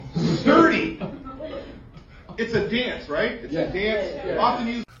It's a dance, right? It's a dance. Yeah. Often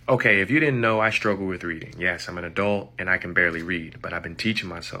used. Okay, if you didn't know, I struggle with reading. Yes, I'm an adult and I can barely read, but I've been teaching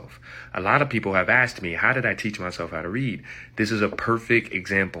myself. A lot of people have asked me, how did I teach myself how to read? This is a perfect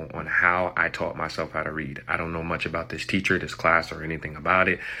example on how I taught myself how to read. I don't know much about this teacher, this class, or anything about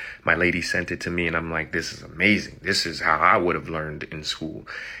it. My lady sent it to me and I'm like, this is amazing. This is how I would have learned in school.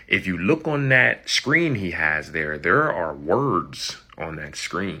 If you look on that screen he has there are words on that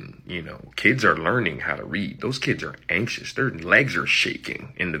screen. You know, kids are learning how to read. Those kids are anxious. Their legs are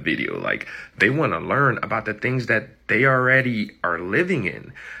shaking in the video. Like, they want to learn about the things that they already are living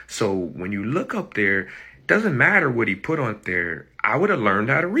in. So when you look up there, it doesn't matter what he put on there. I would have learned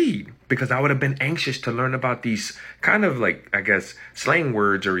how to read because I would have been anxious to learn about these kind of, like, I guess, slang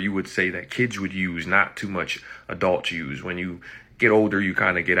words, or you would say that kids would use, not too much adults use. When you get older, you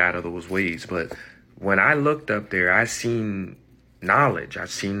kind of get out of those ways. But when I looked up there, I seen knowledge.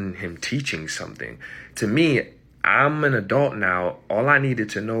 I've seen him teaching something. To me, I'm an adult now. All I needed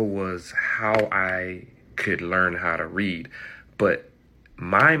to know was how I could learn how to read. But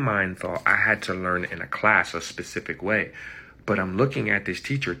my mind thought I had to learn in a class a specific way. But I'm looking at this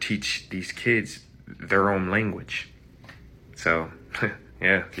teacher teach these kids their own language. So,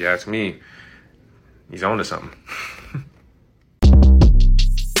 yeah, if you ask me, he's on to something.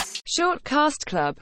 Shortcast Club.